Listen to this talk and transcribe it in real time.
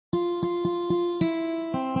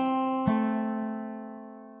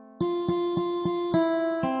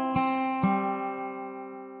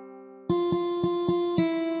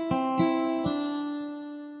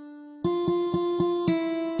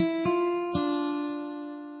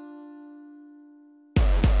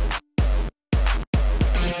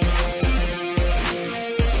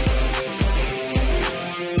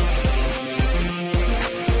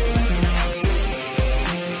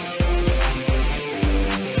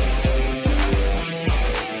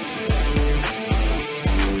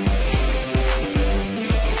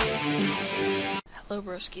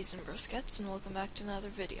broskies and broskets, and welcome back to another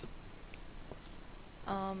video.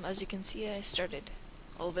 As you can see, I started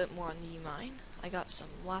a little bit more on the mine. I got some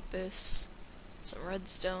lapis, some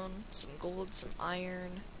redstone, some gold, some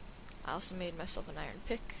iron. I also made myself an iron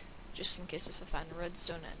pick, just in case if I find a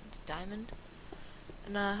redstone and diamond.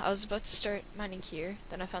 And I was about to start mining here,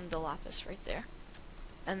 then I found the lapis right there.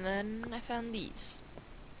 And then I found these.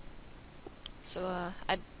 So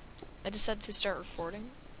I decided to start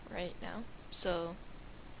recording right now, so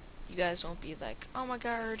you guys won't be like, oh my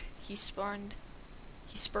god, he spurned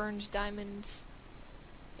diamonds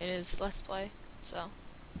in his let's play. So I'm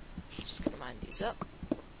just gonna mine these up.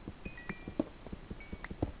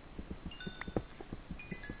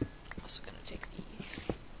 Also gonna take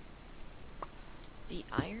the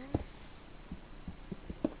iron.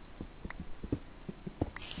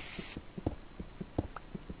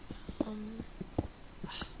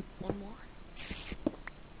 One more.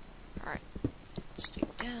 Alright, let's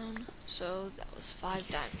dig down. So that was 5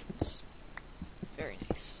 diamonds. Very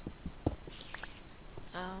nice.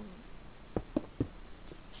 Oh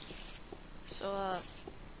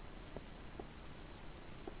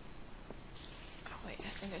wait,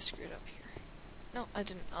 I think I screwed up here. No, I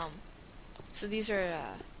didn't. So these are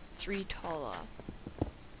 3 tall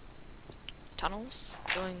tunnels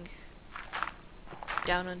going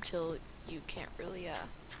down until you can't really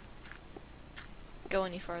go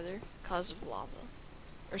any farther because of lava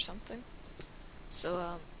or something.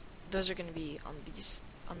 So those are going to be on this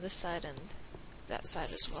side and that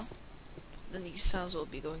side as well. Then these tunnels will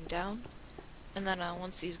be going down, and then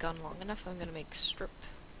once these gone long enough, I'm going to make strip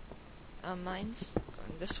mines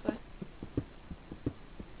going this way.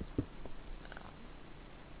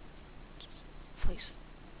 Just place a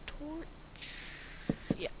torch.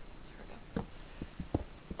 Yeah, there we go.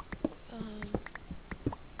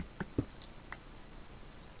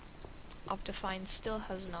 Optifine still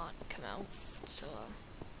has not come out, so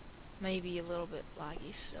maybe a little bit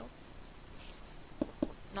laggy still.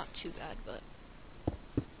 Not too bad, but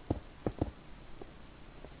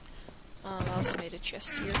I also made a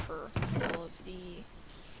chest here for all of the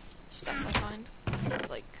stuff I find,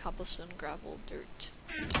 like cobblestone, gravel, dirt.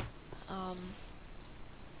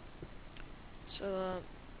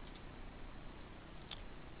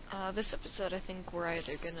 This episode, I think we're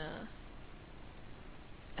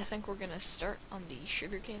gonna start on the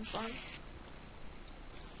sugarcane farm.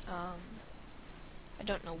 I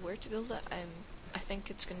don't know where to build it. I think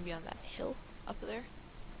it's gonna be on that hill up there,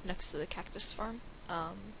 next to the cactus farm.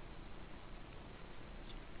 I'm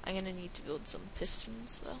gonna need to build some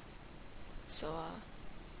pistons though. So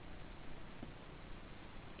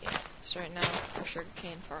yeah. So right now our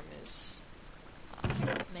sugarcane farm is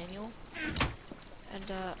manual.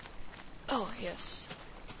 And oh yes,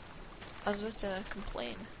 I was about to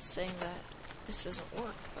complain, saying that this doesn't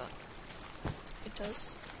work, but it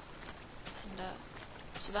does. And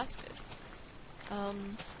so that's good.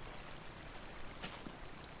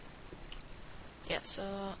 Yeah, so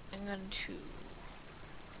I'm going to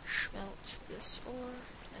smelt this ore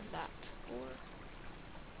and that ore.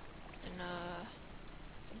 And I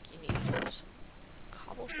think you need some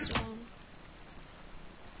cobblestone.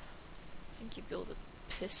 I think you build a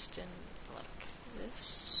piston like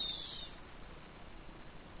this.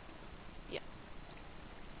 Yeah.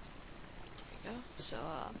 There we go. So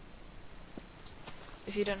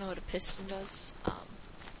if you don't know what a piston does,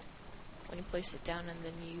 when you place it down and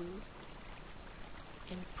then you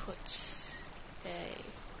input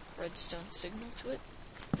a redstone signal to it,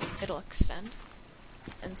 it'll extend.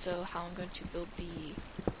 And so how I'm going to build the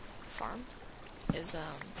farm is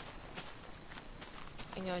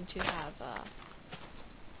I'm going to have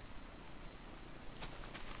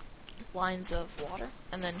lines of water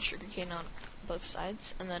and then sugarcane on both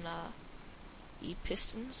sides, and then the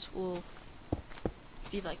pistons will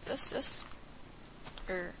be like this,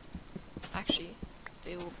 or actually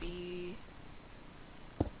they will be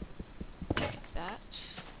like that,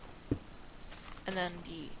 and then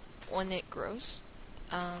when it grows,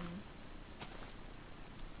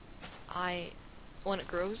 when it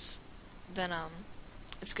grows, then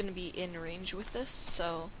it's gonna be in range with this.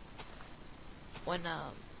 So when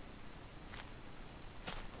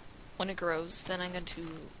it grows, then I'm going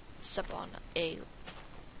to step on a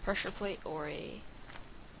pressure plate or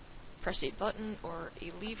press a button or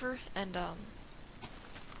a lever, and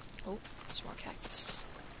oh, some more cactus.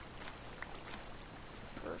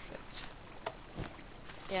 Perfect.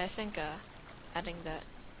 Yeah, I think adding that,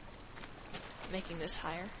 making this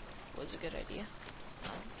higher was a good idea.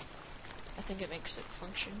 I think it makes it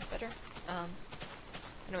function better.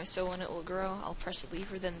 Anyway, so when it will grow, I'll press the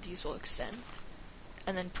lever, then these will extend,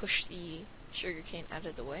 and then push the sugarcane out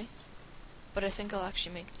of the way. But I think I'll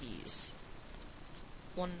actually make these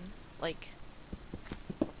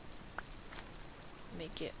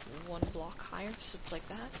make it 1 block higher, so it's like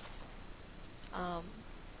that. I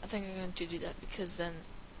think I'm going to do that because then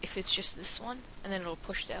if it's just this one and then it'll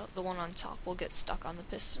push it out, the one on top will get stuck on the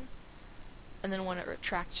piston, and then when it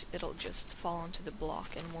retracts it'll just fall onto the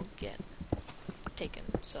block and won't get taken.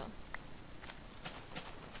 So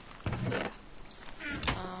yeah.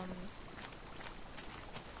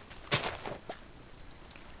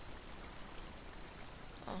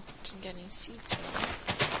 Oh, didn't get any seeds from that.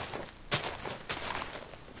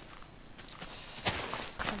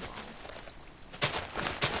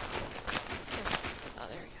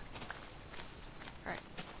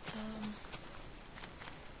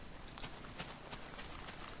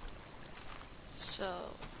 So,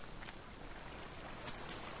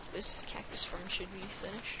 this cactus farm should be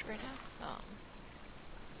finished right now.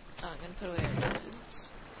 I'm gonna put away our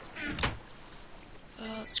diamonds.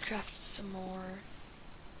 Let's craft some more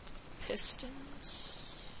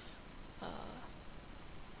pistons.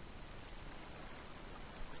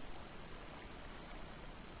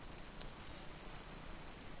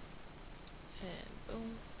 And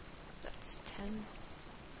boom, that's 10.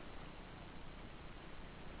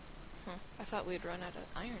 I thought we'd run out of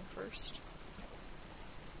iron first.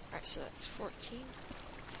 Alright, so that's 14.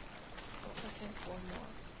 Oh, I think one more.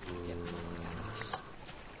 Yep, one more cactus.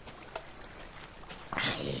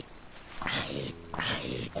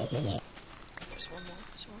 There's one more,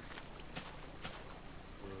 there's more.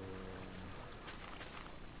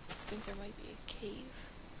 I think there might be a cave.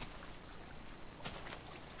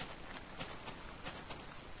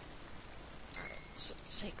 Alright, so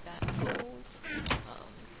let's take that gold.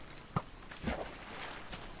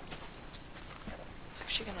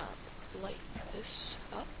 Actually gonna light this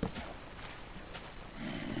up.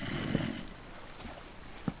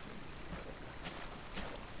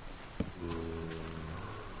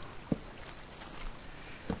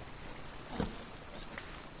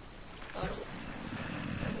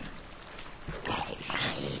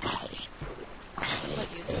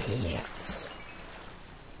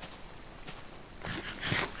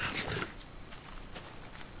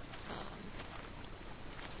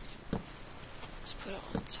 Put it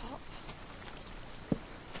on top.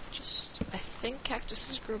 I think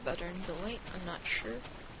cactuses grow better in the light, I'm not sure.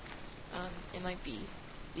 It might be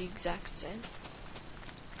the exact same.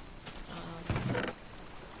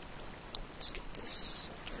 Let's get this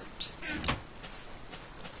dirt.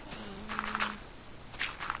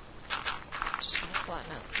 Just gonna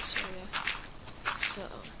flatten out this area. So,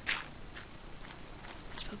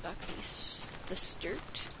 let's put back this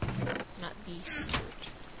dirt, not these dirt.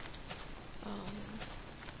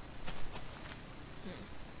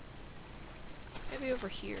 Maybe over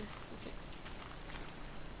here. Okay.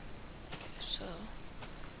 Okay, so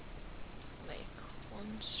make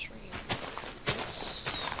 1 stream of this.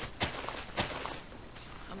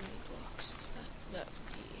 How many blocks is that? That would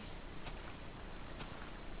be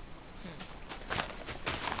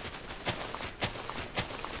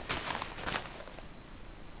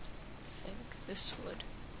I think this would.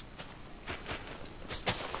 Is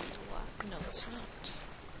this the black? No, it's not.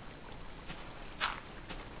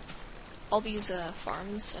 All these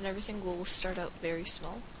farms and everything will start out very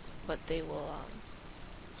small, but they will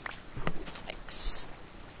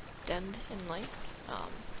extend in length.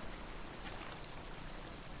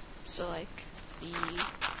 So like the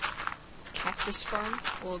cactus farm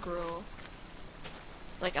will grow.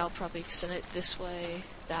 Like I'll probably extend it this way,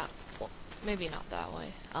 that. Well, maybe not that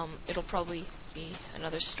way. It'll probably be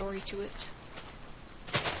another story to it.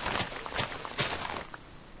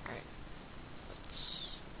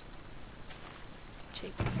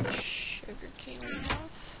 Take the sugar cane we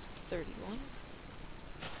have, 31.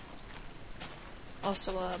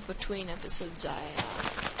 Also, between episodes,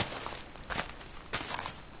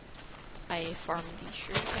 I farmed the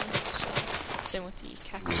sugar cane, so same with the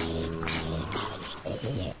cactus.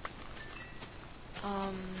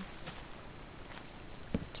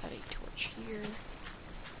 Let's add a torch here,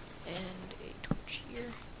 and a torch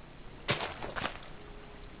here.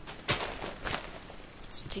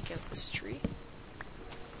 Let's take out this tree.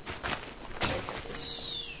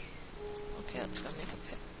 Okay, let's go make a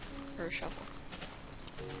pick or a shovel.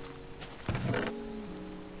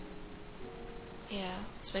 Yeah,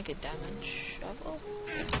 let's make a diamond shovel.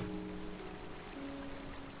 Yeah.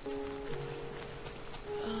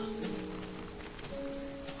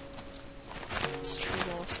 This tree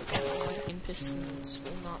will also get wood, and pistons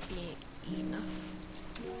will not be enough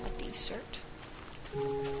at the start.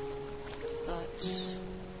 But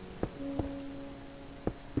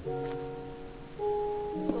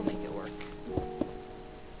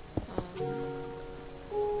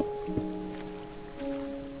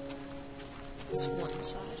That's one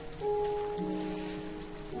side.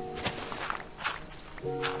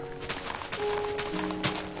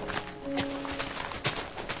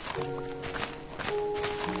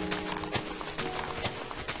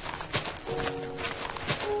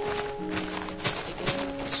 Stick it out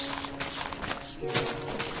here. Get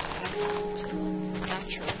diagonal to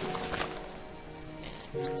natural.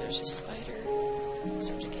 And there's a spider.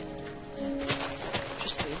 Except again,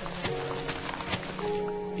 just leave him there.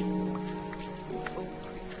 Oh,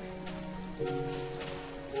 creeper.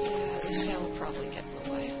 Yeah, this guy will probably get in the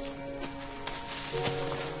way.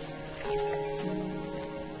 Got him.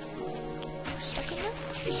 Stuck in there?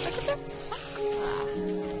 Stuck in there? Ah,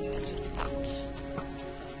 that's what I thought.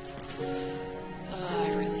 I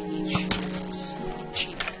really need shoes.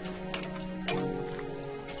 Cheap.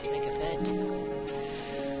 Make a bed.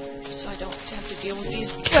 So I don't have to deal with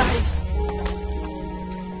these guys.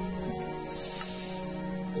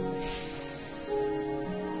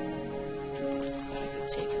 Thought I could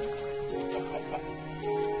take him.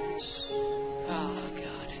 Oh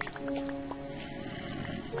god.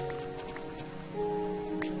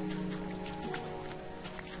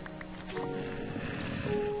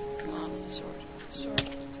 Come on, sword. Sword.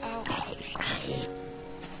 Ow.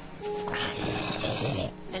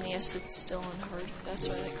 And yes, it's still on hard. That's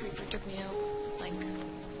why that creeper took me out. Like,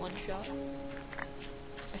 one shot.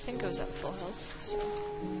 I think I was at full health, so.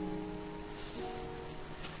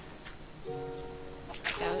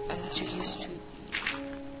 Yeah, I'm too used to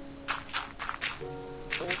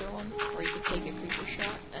the older one, where you could take a creeper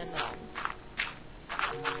shot, and,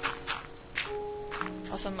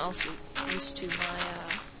 also I'm also used to my,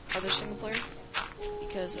 other single player,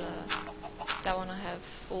 because, that one I have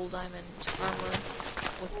full diamond armor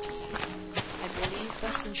with the, I believe,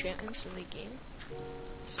 best enchantments in the game.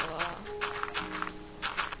 So,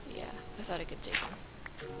 yeah, I thought I could take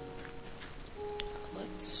them.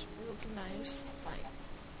 Let's organize my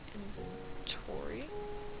inventory.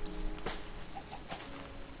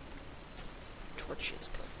 Torches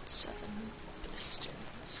go 7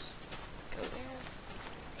 pistons. Go there.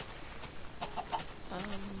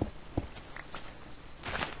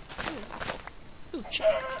 Ooh, apple. Ooh,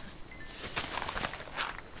 chicken.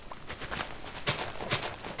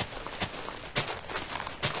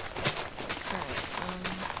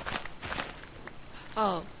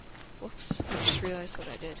 Oh, whoops, I just realized what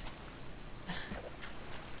I did.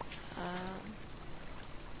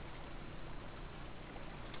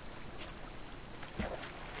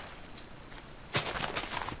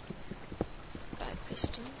 Bad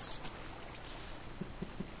pistons.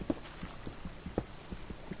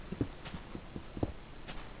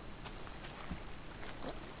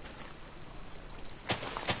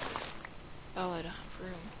 Oh, I don't have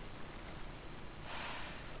room.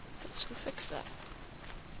 Let's go fix that.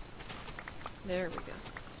 There we go.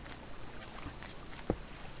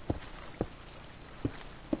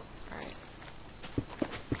 Alright.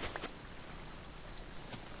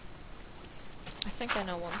 I think I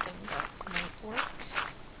know one thing that might work.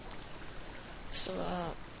 So,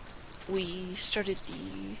 we started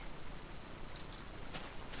the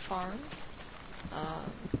farm,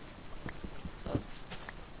 of,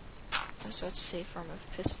 I was about to say farm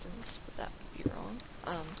of pistons, but that would be wrong.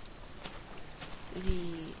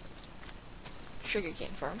 The sugarcane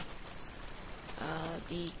farm.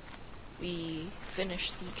 We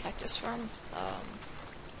finished the cactus farm.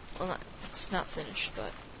 Well, it's not finished,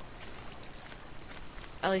 but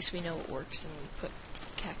at least we know it works, and we put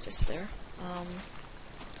the cactus there.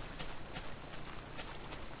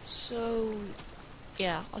 So,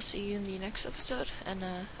 yeah, I'll see you in the next episode, and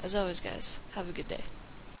as always, guys, have a good day.